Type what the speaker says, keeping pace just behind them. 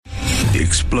the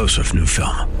explosive new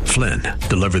film, Flynn,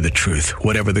 deliver the truth,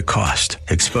 whatever the cost,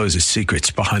 exposes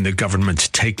secrets behind the government's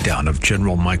takedown of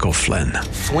General Michael Flynn.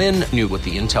 Flynn knew what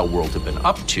the intel world had been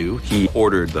up to. He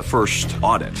ordered the first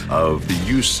audit of the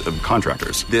use of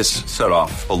contractors. This set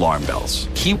off alarm bells.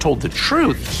 He told the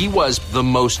truth. He was the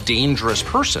most dangerous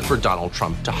person for Donald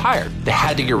Trump to hire. They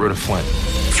had to get rid of Flynn.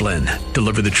 Flynn,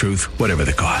 deliver the truth, whatever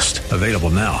the cost. Available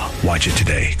now. Watch it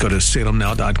today. Go to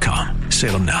salemnow.com.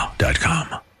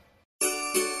 salemnow.com.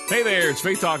 Hey there, it's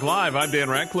Faith Talk Live. I'm Dan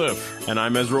Ratcliffe. And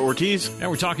I'm Ezra Ortiz. And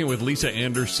we're talking with Lisa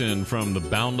Anderson from the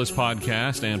Boundless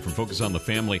podcast and from Focus on the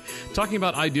Family, talking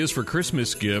about ideas for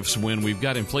Christmas gifts when we've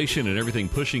got inflation and everything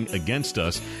pushing against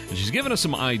us. And she's given us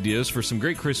some ideas for some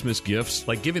great Christmas gifts,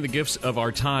 like giving the gifts of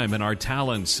our time and our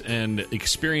talents and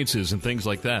experiences and things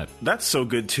like that. That's so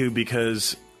good, too,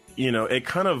 because, you know, it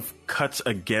kind of cuts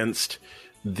against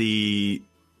the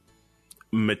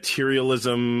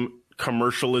materialism,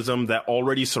 commercialism that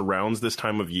already surrounds this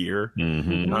time of year.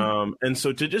 Mm-hmm. And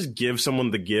so to just give someone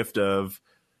the gift of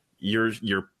your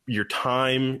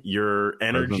time, your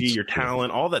energy, your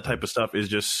talent, all that type of stuff is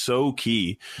just so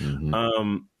key.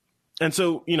 Mm-hmm. And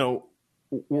so, you know,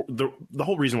 the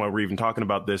whole reason why we're even talking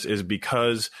about this is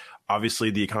because obviously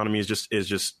the economy is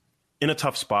just in a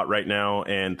tough spot right now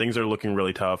and things are looking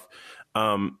really tough.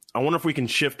 I wonder if we can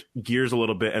shift gears a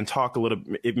little bit and talk a little,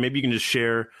 maybe you can just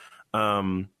share,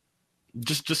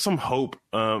 just some hope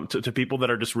to people that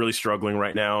are just really struggling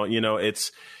right now. You know,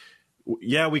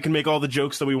 we can make all the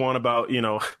jokes that we want about, you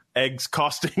know, eggs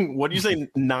costing, what do you say,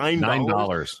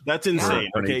 $9? That's insane.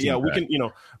 Yeah. Okay, yeah, we can, you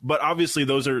know, but obviously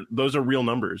those are real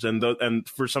numbers, and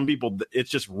for some people it's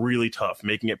just really tough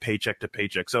making it paycheck to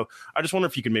paycheck. So I just wonder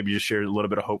if you can maybe just share a little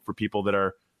bit of hope for people that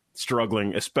are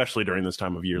struggling, especially during this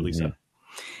time of year, Lisa. Mm-hmm.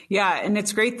 Yeah. And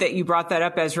it's great that you brought that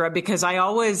up, Ezra, because I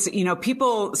always, you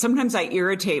know, sometimes I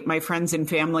irritate my friends and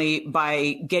family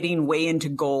by getting way into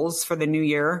goals for the new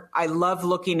year. I love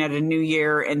looking at a new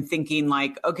year and thinking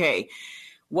like, okay,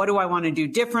 what do I want to do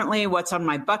differently? What's on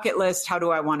my bucket list? How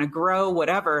do I want to grow?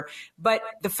 Whatever. But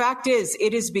the fact is,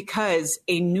 it is because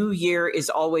a new year is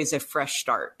always a fresh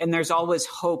start and there's always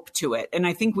hope to it. And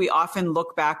I think we often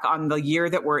look back on the year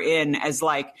that we're in as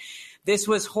like, this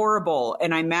was horrible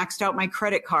and I maxed out my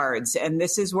credit cards and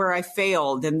this is where I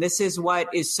failed and this is what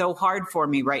is so hard for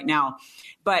me right now.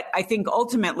 But I think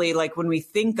ultimately, like when we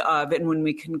think of and when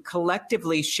we can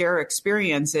collectively share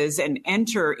experiences and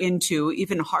enter into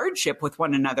even hardship with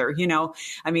one another, you know,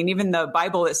 I mean, even the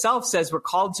Bible itself says we're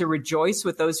called to rejoice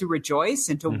with those who rejoice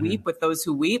and to weep with those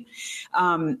who weep.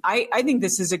 I think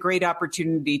this is a great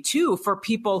opportunity, too, for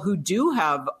people who do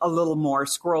have a little more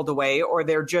squirreled away, or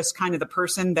they're just kind of the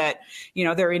person that, you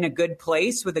know, they're in a good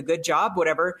place with a good job,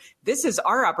 whatever. This is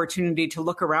our opportunity to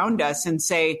look around us and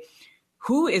say,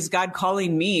 who is God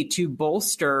calling me to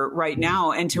bolster right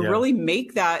now and to really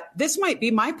make that? This might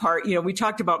be my part. You know, we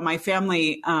talked about my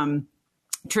family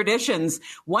traditions.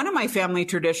 One of my family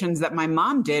traditions that my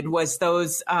mom did was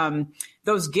those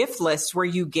gift lists where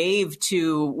you gave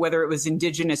to, whether it was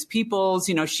indigenous peoples,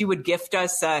 you know, she would gift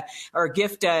us or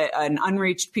gift an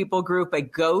unreached people group a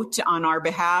goat on our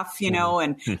behalf, you know,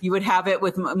 and you would have it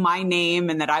with my name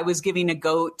and that I was giving a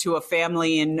goat to a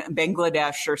family in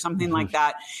Bangladesh or something like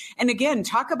that. And again,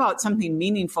 talk about something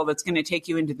meaningful that's going to take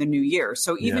you into the new year.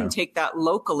 So even take that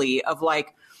locally of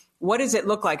like, what does it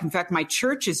look like? In fact, my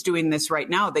church is doing this right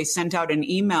now. They sent out an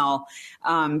email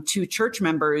to church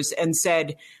members and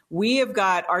said, we have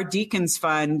got our deacons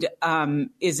fund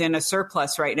is in a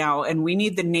surplus right now. And we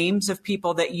need the names of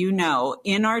people that you know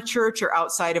in our church or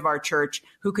outside of our church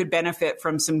who could benefit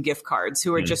from some gift cards,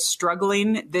 who are just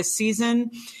struggling this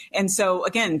season. And so,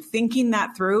 again, thinking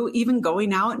that through, even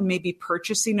going out and maybe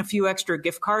purchasing a few extra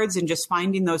gift cards and just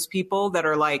finding those people that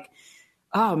are like,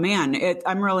 oh man,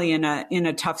 I'm really in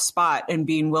a tough spot, and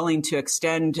being willing to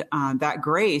extend that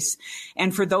grace.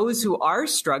 And for those who are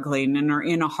struggling and are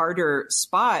in a harder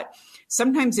spot,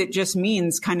 sometimes it just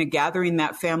means kind of gathering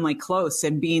that family close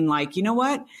and being like, you know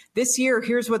what, this year,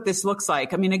 here's what this looks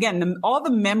like. I mean, again, all the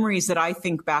memories that I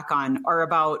think back on are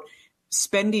about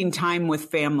spending time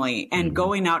with family and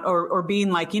going out or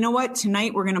being like, you know what,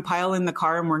 tonight we're going to pile in the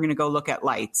car and we're going to go look at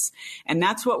lights. And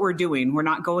that's what we're doing. We're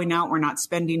not going out. We're not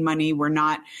spending money. We're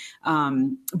not.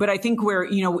 But I think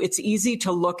it's easy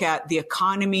to look at the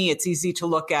economy. It's easy to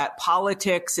look at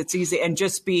politics. It's easy and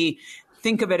just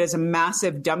think of it as a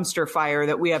massive dumpster fire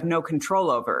that we have no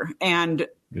control over. And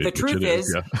The truth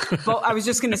is, well, I was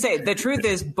just going to say, the truth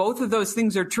is both of those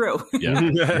things are true.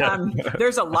 Yeah.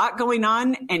 There's a lot going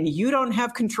on and you don't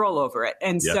have control over it.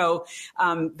 And so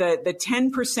the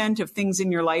 10% of things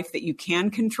in your life that you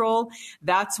can control,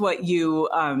 that's what you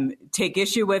take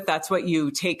issue with. That's what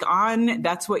you take on.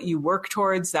 That's what you work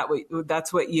towards.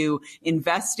 That's what you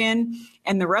invest in.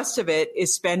 And the rest of it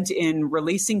is spent in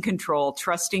releasing control,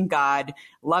 trusting God,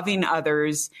 loving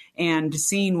others, and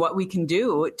seeing what we can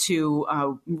do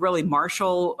to really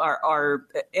marshal our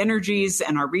energies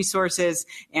and our resources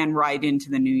and ride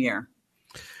into the new year.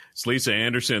 It's Lisa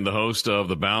Anderson, the host of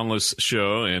The Boundless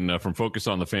Show, and from Focus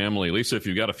on the Family. Lisa, if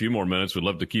you've got a few more minutes, we'd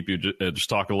love to keep you just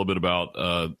talk a little bit about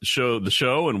the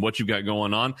show and what you've got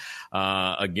going on.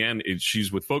 Again,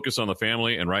 she's with Focus on the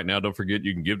Family, and right now, don't forget,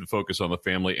 you can give to Focus on the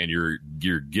Family, and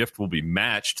your gift will be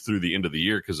matched through the end of the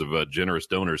year because of generous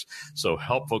donors. So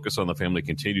help Focus on the Family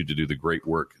continue to do the great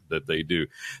work that they do.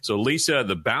 So, Lisa,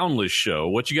 The Boundless Show,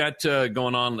 what you got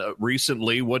going on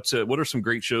recently? What are some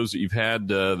great shows that you've had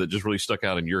that just really stuck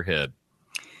out in your head?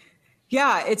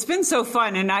 Yeah, it's been so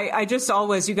fun. And I just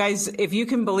always, you guys, if you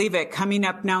can believe it, coming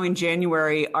up now in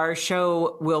January, our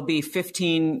show will be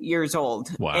 15 years old.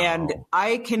 Wow. And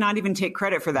I cannot even take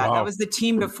credit for that. Wow. That was the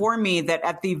team before me that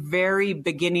at the very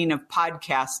beginning of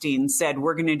podcasting said,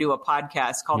 we're going to do a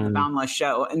podcast called The Boundless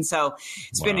Show. And so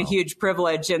it's been a huge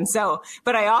privilege. And so,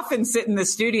 but I often sit in the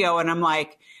studio and I'm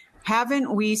like,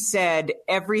 haven't we said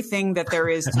everything that there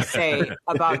is to say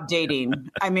about dating?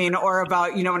 I mean, or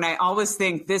about, and I always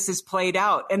think this is played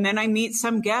out. And then I meet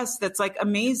some guest that's like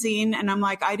amazing. And I'm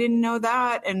like, I didn't know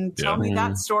that. And tell me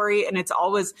that story. And it's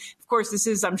always, of course, this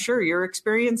is, I'm sure, your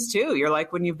experience too. You're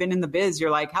like, when you've been in the biz,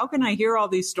 you're like, how can I hear all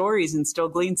these stories and still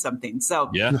glean something?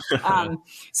 So,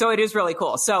 so it is really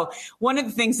cool. So one of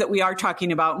the things that we are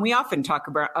talking about, and we often talk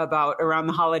about around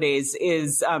the holidays,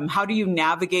 is how do you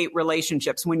navigate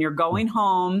relationships when you're going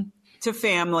home to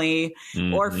family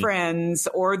or friends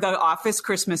or the office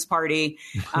Christmas party,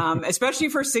 especially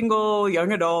for single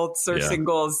young adults or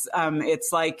singles.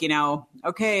 It's like,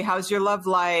 okay, how's your love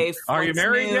life? Are you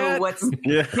married yet?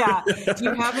 Do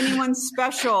you have anyone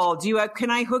special? Can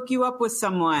I hook you up with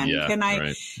someone?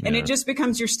 And it just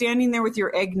becomes, you're standing there with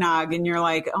your eggnog and you're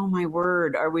like, oh my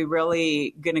word, are we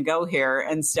really going to go here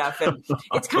and stuff? And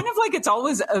it's kind of like, it's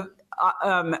always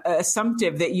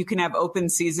assumptive that you can have open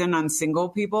season on single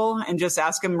people and just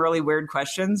ask them really weird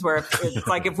questions where it's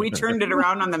like if we turned it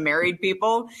around on the married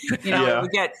people, it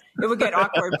would get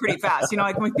awkward pretty fast.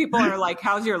 Like when people are like,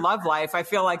 how's your love life? I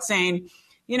feel like saying,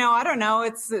 I don't know,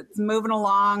 it's moving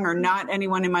along, or not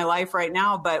anyone in my life right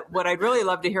now. But what I'd really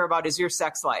love to hear about is your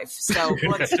sex life. So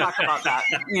let's talk about that.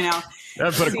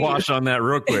 That'd put a quash on that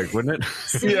real quick, wouldn't it?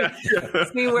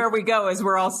 See where we go as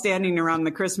we're all standing around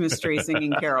the Christmas tree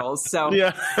singing carols. So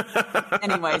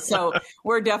anyway, so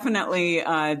we're definitely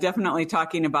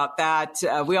talking about that.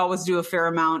 We always do a fair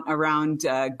amount around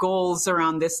goals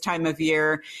around this time of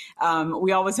year.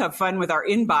 We always have fun with our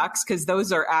inbox because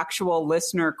those are actual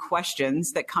listener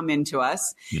questions that come into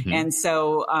us. And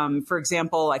so, for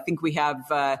example, I think we have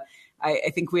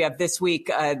this week,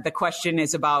 the question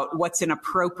is about what's an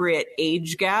appropriate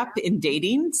age gap in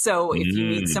dating. So if you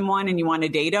meet someone and you want to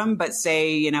date them, but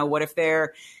say, what if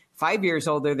they're 5 years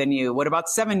older than you? What about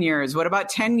 7 years? What about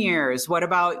 10 years? What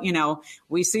about,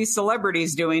 we see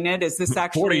celebrities doing it. Is this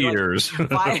actually 40 years?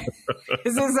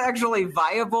 Is this actually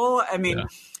viable? I mean,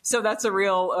 so that's a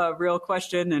real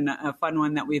question and a fun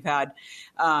one that we've had.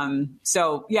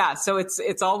 So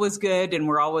it's always good. And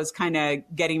we're always kind of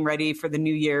getting ready for the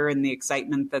new year and the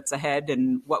excitement that's ahead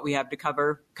and what we have to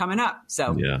cover coming up.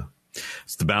 So,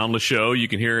 it's The Boundless Show. You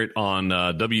can hear it on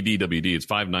WDWD. It's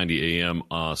 5:90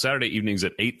 a.m. Saturday evenings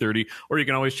at 8:30, or you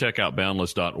can always check out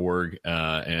boundless.org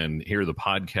and hear the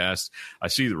podcast. I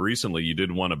see that recently you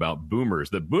did one about boomers,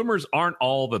 that boomers aren't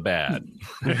all the bad.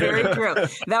 Very true.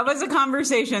 That was a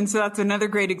conversation. So that's another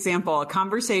great example, a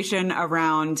conversation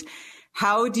around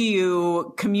how do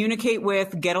you communicate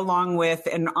with, get along with,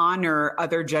 and honor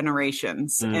other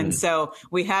generations? And so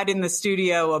we had in the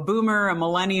studio a boomer, a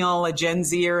millennial, a Gen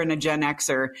Zer, and a Gen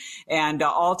Xer, and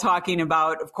all talking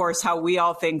about, of course, how we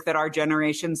all think that our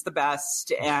generation's the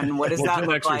best, and what does that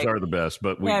look like? Gen Xers are the best,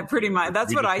 but pretty much.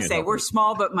 That's what I say. We're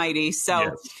small but mighty.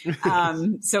 So,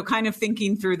 so kind of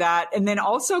thinking through that, and then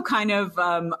also kind of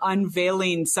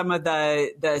unveiling some of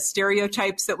the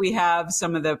stereotypes that we have,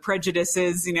 some of the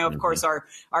prejudices. Of course, course,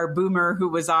 our boomer who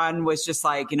was on was just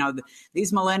like,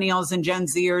 these millennials and Gen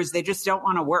Zers, they just don't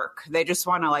want to work. They just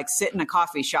want to like sit in a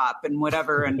coffee shop and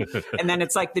whatever. And then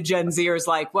it's like the Gen Zers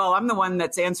like, well, I'm the one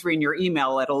that's answering your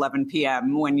email at 11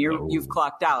 p.m. when you've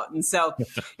clocked out. And so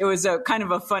it was a kind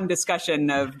of a fun discussion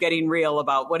of getting real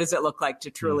about what does it look like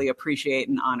to truly appreciate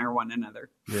and honor one another.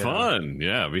 Yeah. Fun.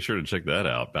 Yeah. Be sure to check that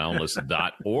out.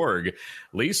 Boundless.org.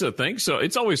 Lisa, thanks. So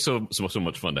it's always so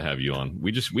much fun to have you on.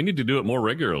 We need to do it more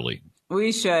regularly.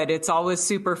 We should. It's always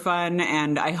super fun.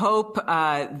 And I hope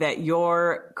that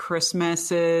your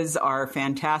Christmases are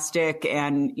fantastic.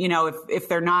 And, if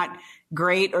they're not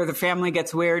great or the family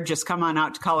gets weird, just come on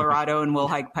out to Colorado and we'll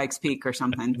hike Pikes Peak or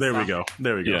something. There we go.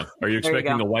 Yeah. Are you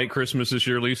expecting a white Christmas this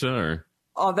year, Lisa? Or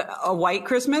a white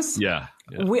Christmas? Yeah.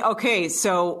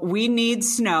 So we need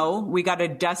snow. We got a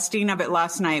dusting of it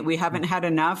last night. We haven't had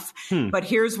enough. But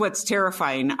here's what's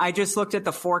terrifying. I just looked at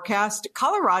the forecast.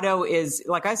 Colorado is,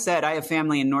 like I said, I have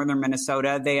family in northern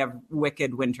Minnesota. They have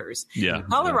wicked winters. Yeah.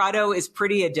 Colorado is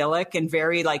pretty idyllic and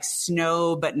very like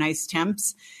snow, but nice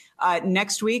temps.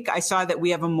 Next week, I saw that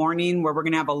we have a morning where we're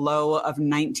going to have a low of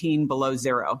 19 below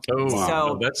zero. Oh, so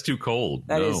no, that's too cold.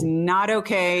 That is not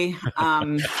okay.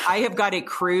 I have got a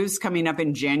cruise coming up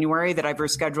in January that I've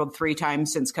rescheduled 3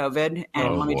 times since COVID.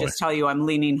 And let me just tell you, I'm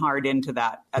leaning hard into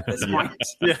that at this point.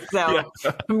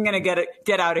 I'm going to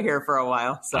get out of here for a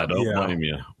while. So. I don't blame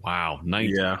you. Wow.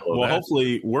 19. Yeah. Well,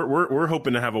 hopefully we're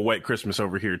hoping to have a white Christmas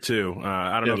over here too.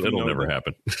 I don't know if it'll never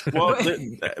happen. Well,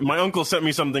 my uncle sent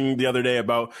me something the other day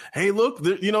about, hey, look,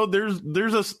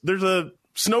 there's a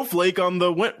snowflake on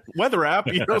the weather app,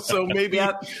 so maybe,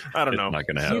 I don't know. Not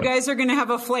gonna happen. You guys are going to have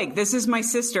a flake. This is my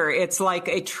sister. It's like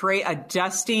a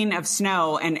dusting of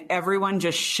snow and everyone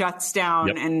just shuts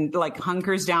down and like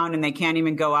hunkers down and they can't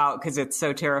even go out because it's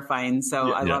so terrifying.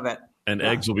 So I love it. And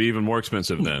eggs will be even more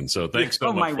expensive then. So thanks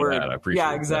so much for that. I appreciate it.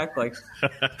 Yeah, exactly.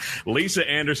 Lisa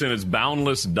Anderson is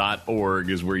boundless.org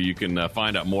is where you can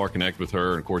find out more, connect with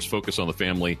her, and, of course,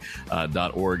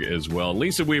 focusonthefamily.org as well.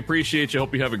 Lisa, we appreciate you.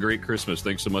 Hope you have a great Christmas.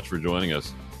 Thanks so much for joining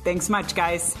us. Thanks much,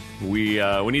 guys. We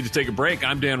need to take a break.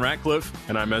 I'm Dan Ratcliffe.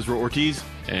 And I'm Ezra Ortiz.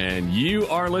 And you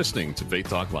are listening to Faith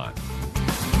Talk Live.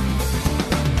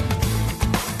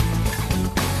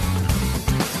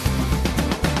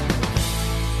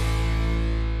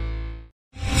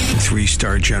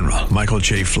 3-star General Michael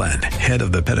J. Flynn, head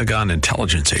of the Pentagon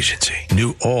Intelligence Agency,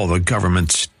 knew all the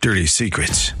government's dirty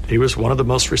secrets. He was one of the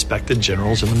most respected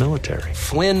generals in the military.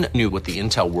 Flynn knew what the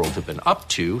intel world had been up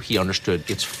to. He understood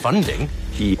its funding.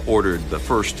 He ordered the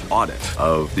first audit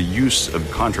of the use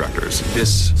of contractors.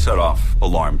 This set off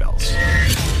alarm bells.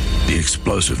 The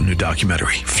explosive new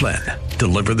documentary, Flynn,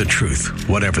 Deliver the Truth,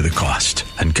 Whatever the Cost,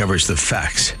 uncovers the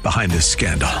facts behind this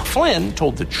scandal. Flynn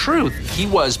told the truth. He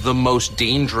was the most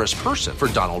dangerous person for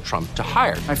Donald Trump to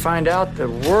hire. I find out the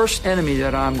worst enemy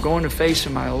that I'm going to face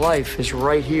in my life is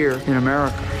right here in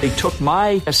America. They took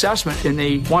my assessment and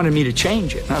they wanted me to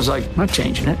change it. And I was like, I'm not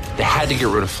changing it. They had to get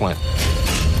rid of Flynn.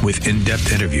 With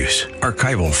in-depth interviews,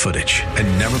 archival footage,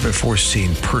 and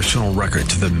never-before-seen personal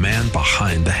records of the man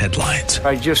behind the headlines.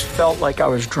 I just felt like I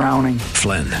was drowning.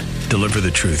 Flynn, Deliver the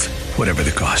Truth, Whatever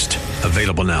the Cost.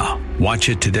 Available now. Watch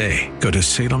it today. Go to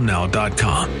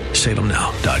salemnow.com.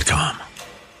 salemnow.com.